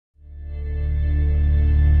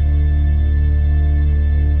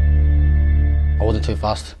wasn't too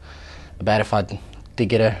fussed about if I did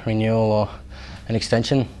get a renewal or an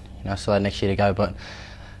extension. I still had next year to go, but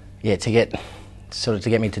yeah, to get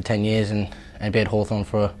me to 10 years and be at Hawthorn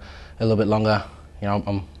for a little bit longer,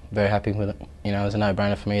 I'm very happy with it. It was a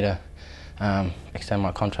no-brainer for me to extend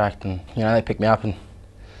my contract, and they picked me up in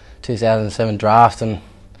 2007 draft, and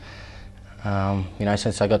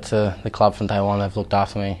since I got to the club from day one, they've looked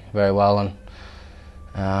after me very well, and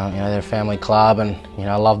they're a family club, and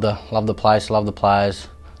I love the place, love the players,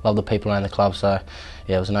 love the people around the club. So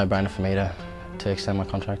yeah, it was a no-brainer for me to extend my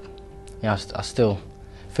contract. I still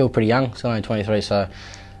feel pretty young, still only 23, so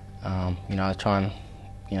I try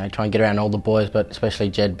and get around all the boys, but especially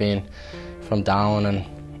Jed being from Darwin,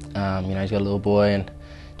 and he's got a little boy, and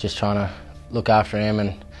just trying to look after him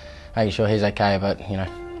and making sure he's okay. But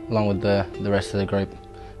along with the rest of the group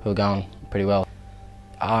who are going pretty well.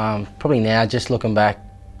 Probably now, just looking back,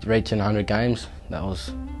 reaching 100 games, that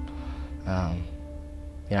was,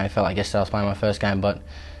 I felt like yesterday I was playing my first game, but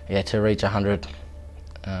yeah, to reach 100,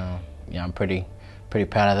 I'm pretty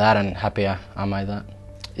proud of that and happy I made that.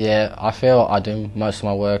 Yeah, I feel I do most of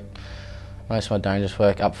my dangerous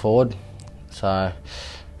work up forward, so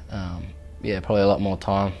yeah, probably a lot more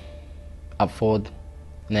time up forward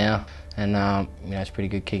now, and it's pretty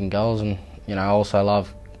good kicking goals, and I also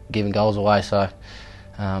love giving goals away, so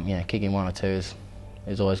kicking one or two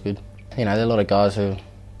is always good. There are a lot of guys who are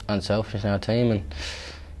unselfish in our team, and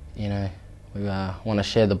we want to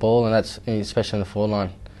share the ball, and that's especially in the forward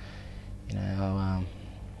line.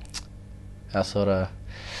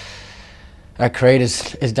 Our creed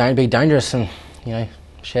is be dangerous and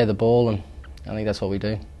share the ball, and I think that's what we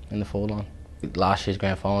do in the forward line. Last year's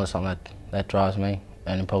grand final is something that drives me,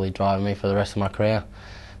 and it'll probably drive me for the rest of my career.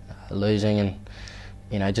 Losing,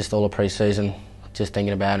 and just all the pre-season, just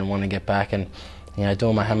thinking about it and wanting to get back, and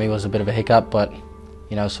doing my hammy was a bit of a hiccup, but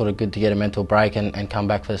it's sort of good to get a mental break and come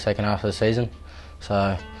back for the second half of the season.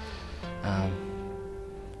 So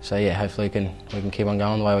yeah, hopefully we can keep on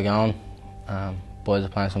going the way we're going. Boys are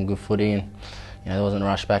playing some good footy, and there wasn't a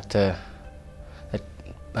rush back to. They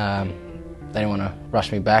didn't want to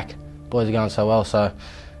rush me back. Boys are going so well, so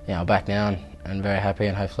I'm back now and very happy,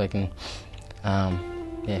 and hopefully can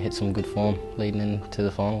hit some good form leading into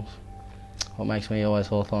the finals. What makes me always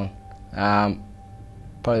Hawthorn?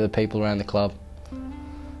 Probably the people around the club.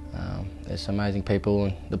 There's some amazing people,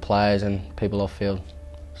 and the players and people off field.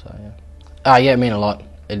 So yeah. Yeah, it means a lot.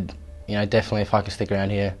 Definitely if I can stick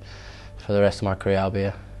around here for the rest of my career, I'll be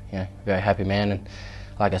a very happy man. And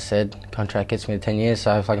like I said, contract gets me to 10 years,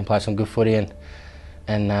 so if I can play some good footy and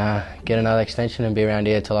get another extension and be around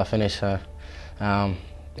here till I finish. So yeah,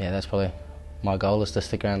 that's probably my goal, is to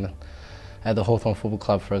stick around at the Hawthorn Football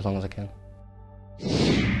Club for as long as I can.